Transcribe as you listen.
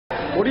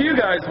What are you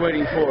guys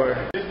waiting for?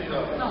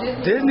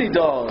 Disney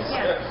dolls.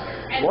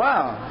 Yeah.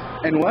 Wow.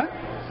 And what?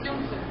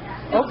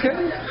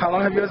 Okay. How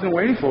long have you guys been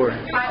waiting for?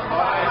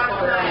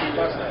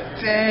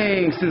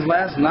 Dang, since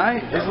last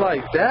night? It's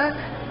like that?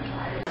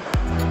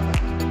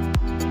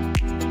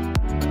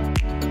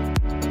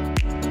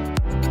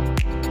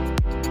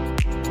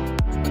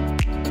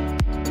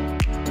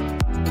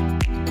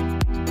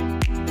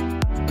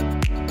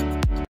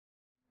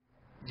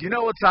 You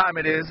know what time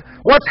it is.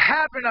 What's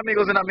happening,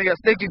 amigos and amigas?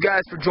 Thank you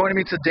guys for joining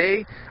me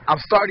today. I'm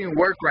starting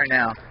work right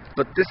now,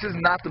 but this is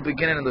not the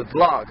beginning of the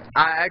vlog.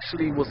 I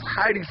actually was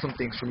hiding some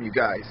things from you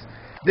guys.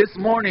 This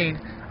morning,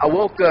 I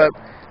woke up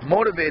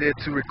motivated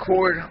to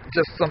record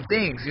just some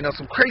things, you know,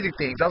 some crazy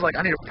things. I was like,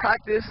 I need to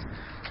practice,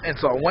 and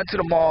so I went to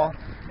the mall,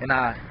 and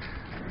I'm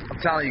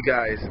telling you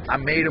guys, I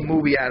made a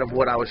movie out of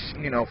what I was,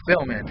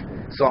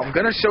 filming. So I'm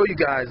gonna show you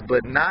guys,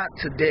 but not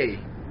today.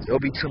 It'll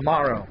be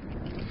tomorrow.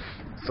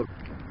 So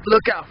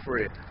look out for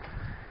it.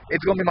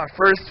 It's gonna be my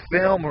first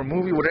film or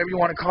movie, whatever you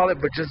want to call it,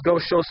 but just go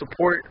show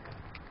support,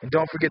 and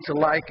don't forget to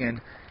like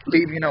and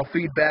leave,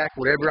 feedback,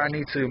 whatever I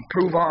need to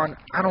improve on.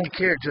 I don't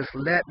care, just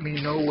let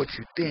me know what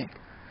you think.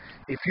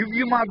 If you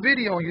view my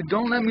video and you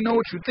don't let me know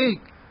what you think,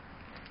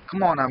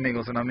 come on,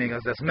 amigos and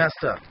amigas, that's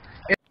messed up.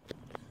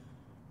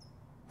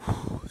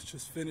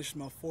 Just finished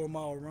my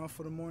 4-mile run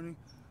for the morning.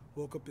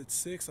 Woke up at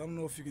 6. I don't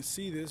know if you can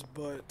see this,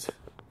 but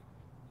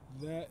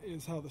that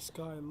is how the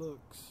sky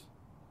looks.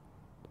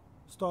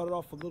 Started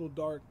off a little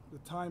dark. The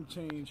time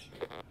change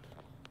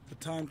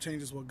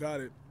is what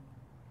got it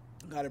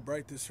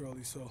bright this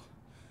early. So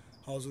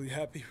I was really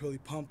happy, really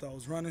pumped. I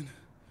was running,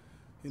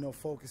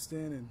 focused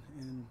in,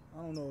 and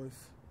I don't know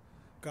if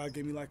God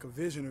gave me like a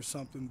vision or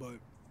something, but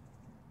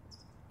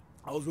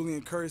I was really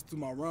encouraged through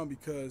my run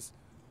because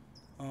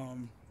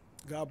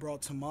God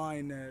brought to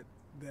mind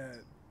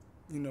that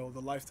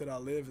the life that I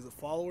live as a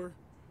follower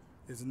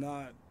is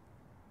not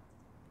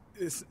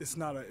it's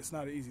not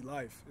an easy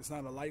life. It's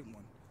not a light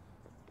one.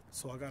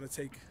 So I gotta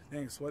take,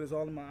 dang, sweat is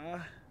all in my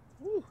eye.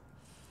 Woo.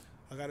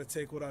 I gotta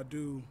take what I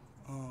do.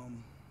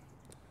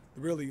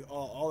 Really,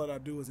 all that I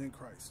do is in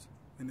Christ,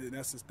 and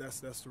that's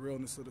the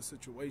realness of the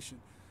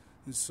situation.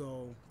 And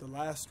so the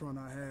last run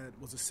I had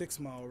was a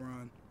 6-mile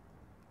run.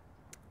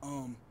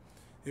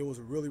 It was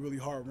a really, really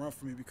hard run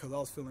for me because I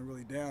was feeling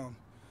really down.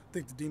 I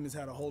think the demons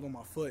had a hold on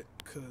my foot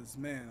because,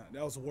 man,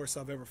 that was the worst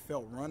I've ever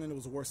felt running. It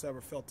was the worst I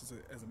ever felt as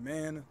a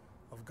man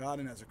of God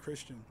and as a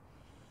Christian.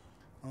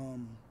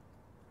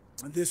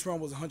 And this run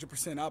was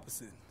 100%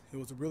 opposite. It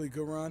was a really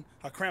good run.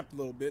 I cramped a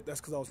little bit.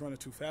 That's because I was running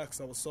too fast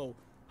because I was so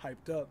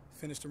hyped up.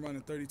 Finished the run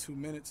in 32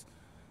 minutes.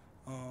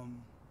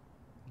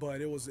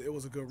 But it was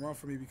a good run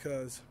for me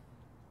because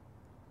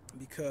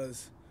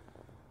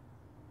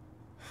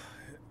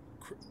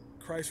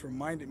Christ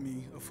reminded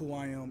me of who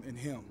I am in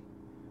Him.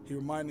 He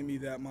reminded me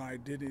that my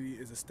identity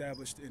is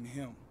established in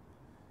Him.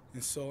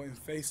 And so in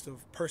face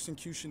of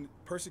persecution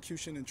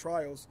and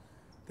trials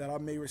that I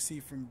may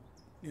receive from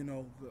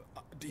the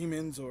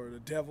demons or the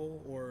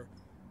devil or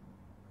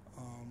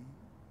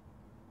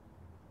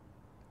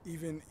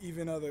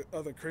even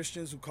other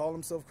Christians who call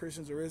themselves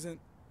Christians or isn't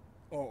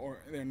or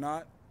they're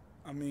not.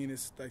 I mean,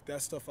 it's like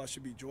that stuff I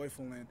should be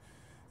joyful in.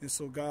 And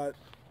so God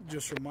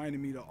just reminded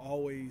me to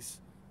always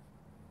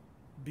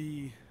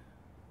be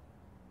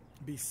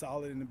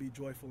solid and to be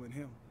joyful in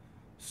Him.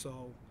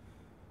 So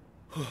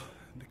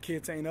the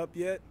kids ain't up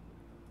yet,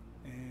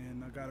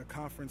 and I got a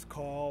conference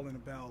call in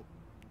about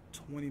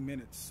 20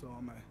 minutes, so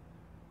I'm gonna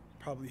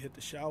probably hit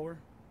the shower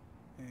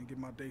and get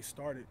my day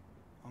started.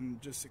 I'm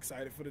just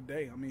excited for the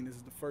day. I mean, this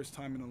is the first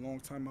time in a long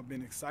time I've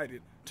been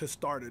excited to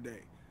start a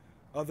day.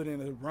 Other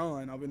than a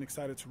run, I've been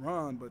excited to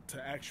run, but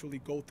to actually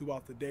go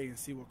throughout the day and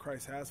see what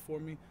Christ has for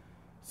me,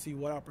 see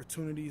what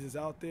opportunities is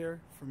out there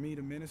for me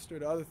to minister.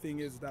 The other thing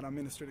is that I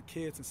minister to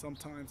kids, and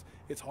sometimes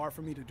it's hard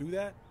for me to do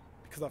that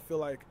because I feel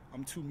like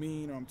I'm too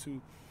mean or I'm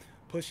too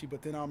pushy.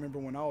 But then I remember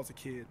when I was a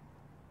kid,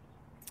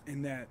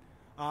 and that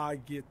I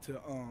get to,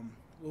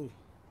 ooh,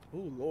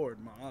 Lord,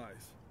 my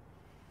eyes.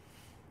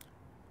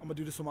 I'm gonna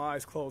do this with my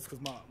eyes closed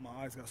because my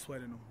eyes got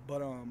sweat in them.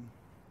 But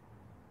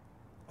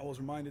I was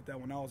reminded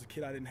that when I was a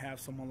kid, I didn't have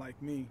someone like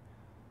me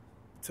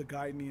to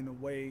guide me in a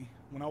way.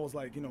 When I was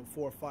like,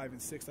 4, 5,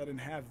 and 6, I didn't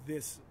have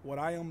this. What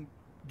I am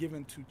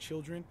given to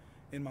children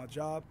in my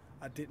job,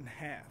 I didn't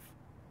have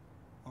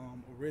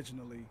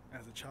originally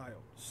as a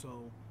child.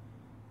 So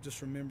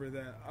just remember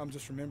that. I'm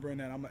just remembering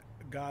that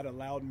God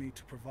allowed me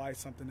to provide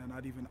something that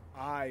not even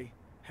I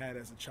had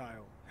as a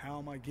child. How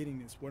am I getting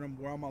this? Where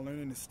am I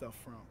learning this stuff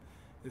from?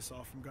 It's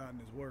all from God and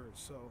His Word.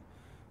 So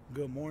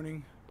good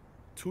morning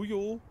to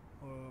you.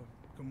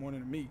 Good morning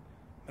to me.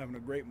 Having a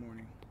great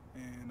morning.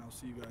 And I'll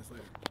see you guys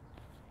later.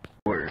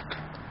 Word.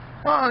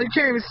 Oh, you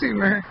can't even see,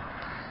 man.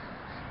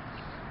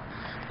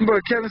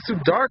 But Kevin's too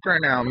dark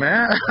right now,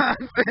 man.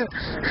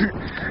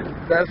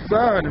 That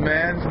sun,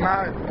 man, it's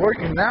not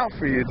working out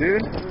for you,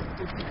 dude.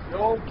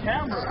 Yo,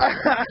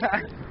 camera.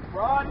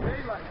 Broad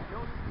daylight.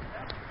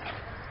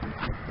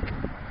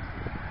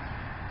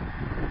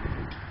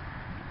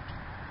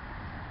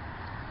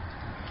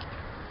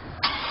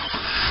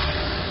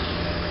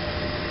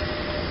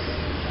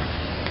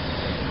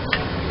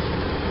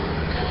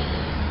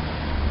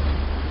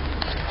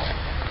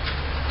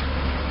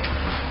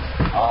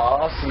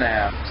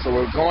 Snap. So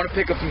we're going to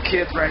pick up some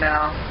kids right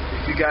now.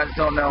 If you guys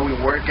don't know, we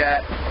work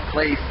at a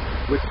place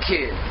with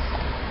kids.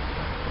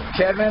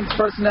 Kevin's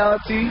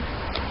personality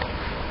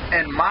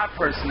and my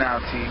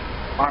personality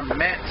are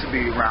meant to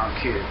be around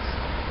kids.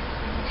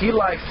 He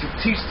likes to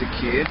teach the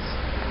kids.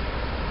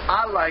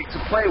 I like to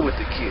play with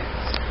the kids.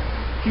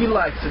 He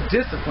likes to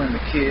discipline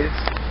the kids.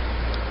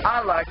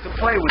 I like to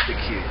play with the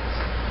kids.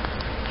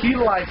 He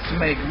likes to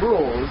make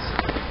rules.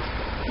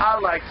 I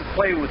like to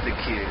play with the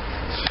kids.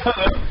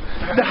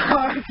 No,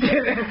 I'm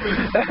kidding.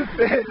 That's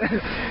it.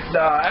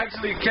 No,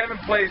 actually, Kevin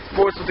plays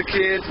sports with the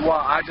kids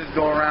while I just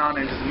go around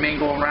and just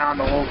mingle around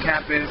the whole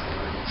campus.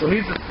 So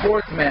he's a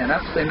sportsman.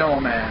 That's what they know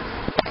him as.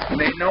 And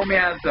they know me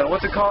as the,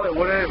 what's it called?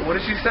 What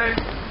did she say?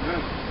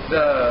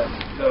 The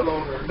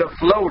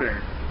floater.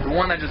 The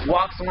one that just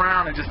walks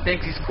around and just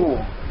thinks he's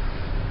cool.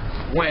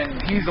 When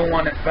he's the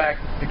one, in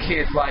fact, the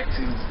kids like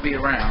to be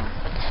around.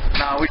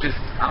 Nah,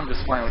 I'm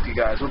just playing with you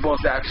guys. We're both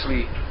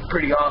actually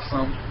pretty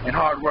awesome and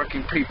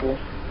hard-working people,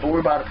 but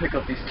we're about to pick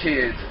up these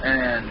kids,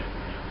 and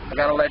I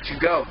gotta let you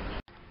go.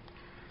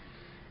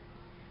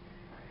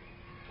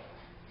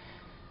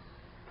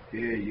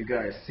 Yeah, you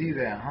guys see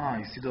that, huh?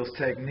 You see those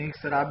techniques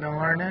that I've been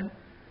learning?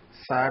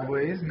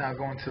 Sideways, now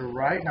going to the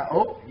right. Now,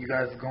 oh, you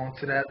guys are going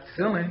to that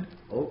ceiling.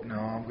 Oh, no,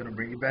 I'm gonna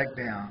bring you back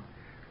down.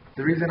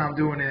 The reason I'm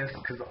doing this is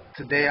because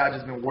today I've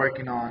just been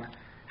working on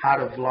how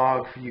to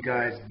vlog for you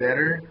guys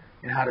better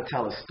and how to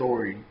tell a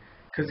story.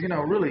 Because, you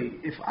know, really,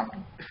 if I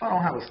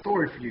don't have a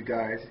story for you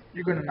guys,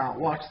 you're going to not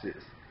watch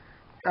this.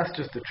 That's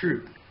just the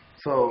truth.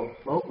 So,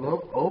 I'm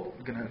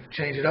going to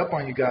change it up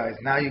on you guys.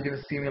 Now you're going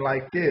to see me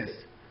like this.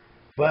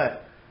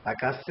 But,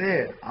 like I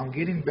said, I'm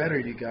getting better,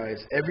 you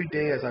guys. Every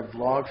day as I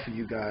vlog for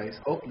you guys.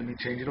 Oh, let me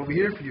change it over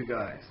here for you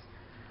guys.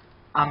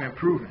 I'm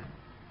improving.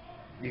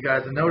 You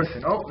guys are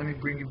noticing. Oh, let me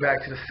bring you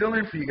back to the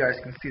ceiling for you guys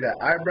can see that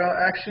eyebrow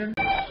action.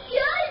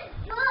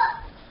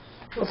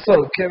 What's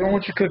up, Kevin?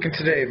 What you cooking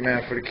today,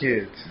 man, for the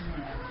kids?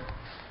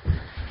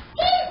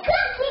 He's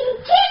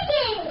cooking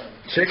chicken.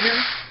 Chicken?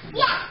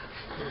 Yeah.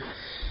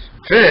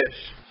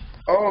 Fish.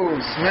 Oh,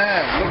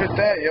 snap. Look at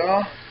that,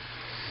 y'all.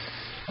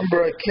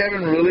 Bro,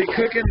 Kevin really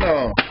cooking,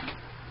 though.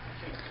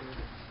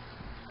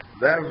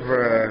 That,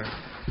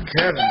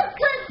 Kevin.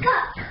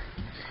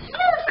 You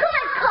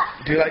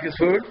cook. Do you like his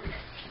food?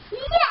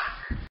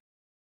 Yeah.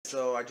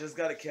 So, I just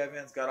got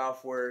Kevin's, got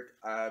off work.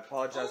 I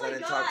apologize I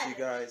didn't talk to you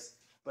guys.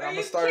 But Are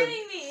you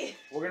kidding me?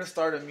 We're going to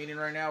start a meeting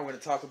right now. We're going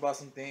to talk about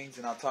some things,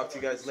 and I'll talk to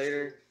you guys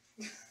later.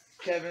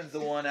 Kevin's the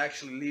one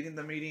actually leading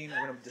the meeting.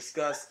 We're going to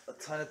discuss a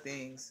ton of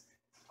things.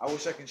 I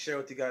wish I can share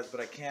with you guys, but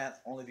I can't,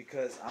 only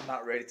because I'm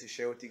not ready to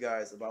share with you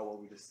guys about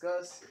what we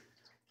discuss.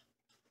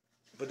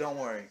 But don't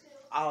worry.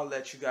 I'll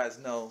let you guys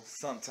know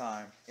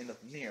sometime in the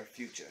near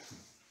future.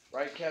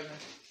 Right, Kevin?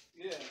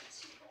 Yeah.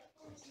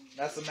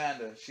 That's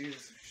Amanda.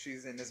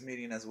 She's in this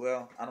meeting as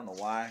well. I don't know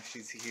why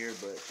she's here,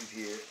 but she's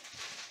here.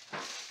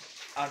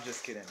 I'm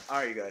just kidding.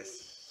 Alright, you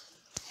guys.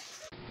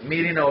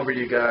 Meeting over,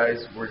 you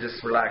guys. We're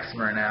just relaxing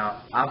right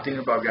now. I'm thinking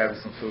about grabbing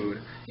some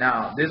food.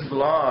 Now, this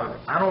vlog,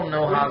 I don't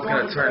know how it's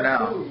going to turn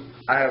out.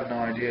 I have no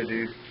idea,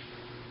 dude.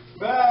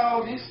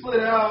 Val, he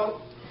split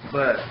out.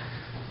 But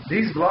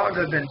these vlogs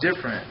have been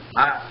different.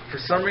 For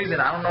some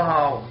reason, I don't know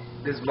how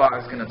this vlog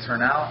is going to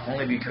turn out,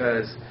 only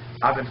because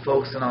I've been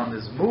focusing on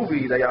this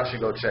movie that y'all should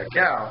go check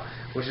out,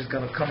 which is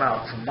going to come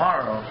out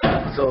tomorrow.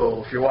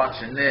 So if you're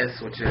watching this,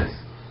 which is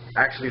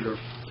actually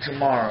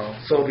tomorrow,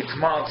 so it'll be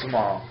tomorrow,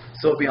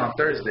 so it'll be on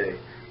Thursday.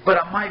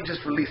 But I might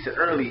just release it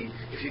early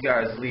if you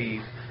guys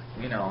leave,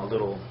 you know, a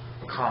little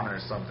comment or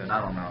something.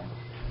 I don't know.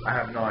 I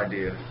have no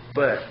idea.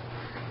 But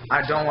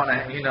I don't want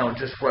to, you know,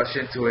 just rush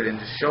into it and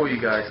just show you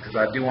guys, because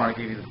I do want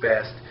to give you the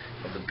best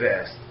of the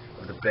best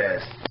of the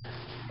best.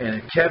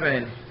 And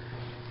Kevin,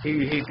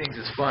 he thinks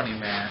it's funny,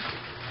 man.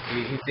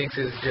 He thinks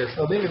it's just.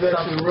 I think it's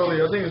actually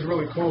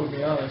really cool, to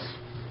be honest.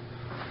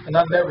 And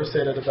I never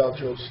say that about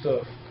Joe's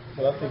stuff,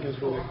 but I think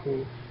it's really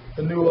cool.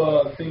 The new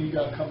thing you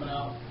got coming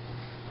out.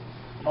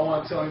 I don't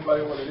want to tell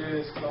anybody what it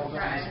is, because I want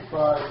them to be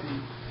surprised.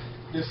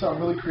 He did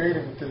something really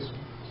creative with this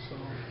one, so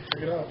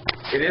check it out.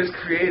 It is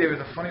creative, and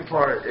the funny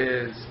part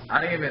is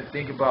I didn't even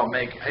think about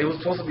making. It was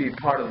supposed to be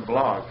part of the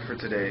blog for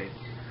today,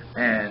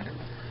 and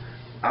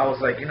I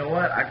was like, you know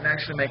what? I can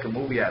actually make a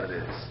movie out of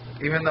this,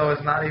 even though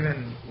it's not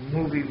even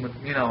movie.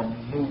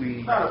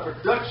 Movie. Not a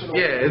production.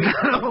 Yeah, it's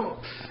a little.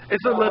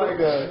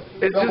 Like a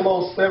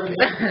 007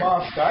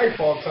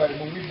 Skyfall type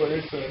movie, but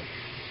it's a.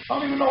 I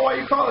don't even know why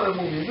you call it a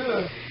movie.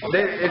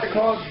 It's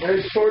called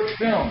short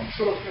film.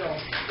 Short film.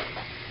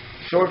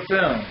 Short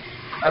film.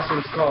 That's what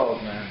it's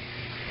called, man.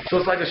 So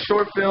it's like a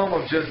short film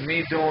of just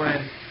me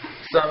doing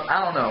some. I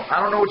don't know. I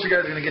don't know what you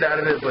guys are gonna get out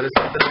of it, but it's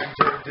something I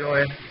enjoy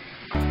doing.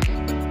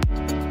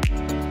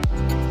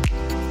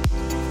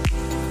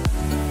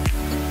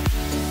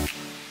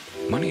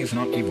 Money is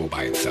not evil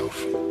by itself.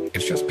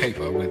 It's just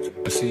paper with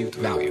perceived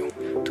value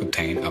to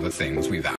obtain other things we value.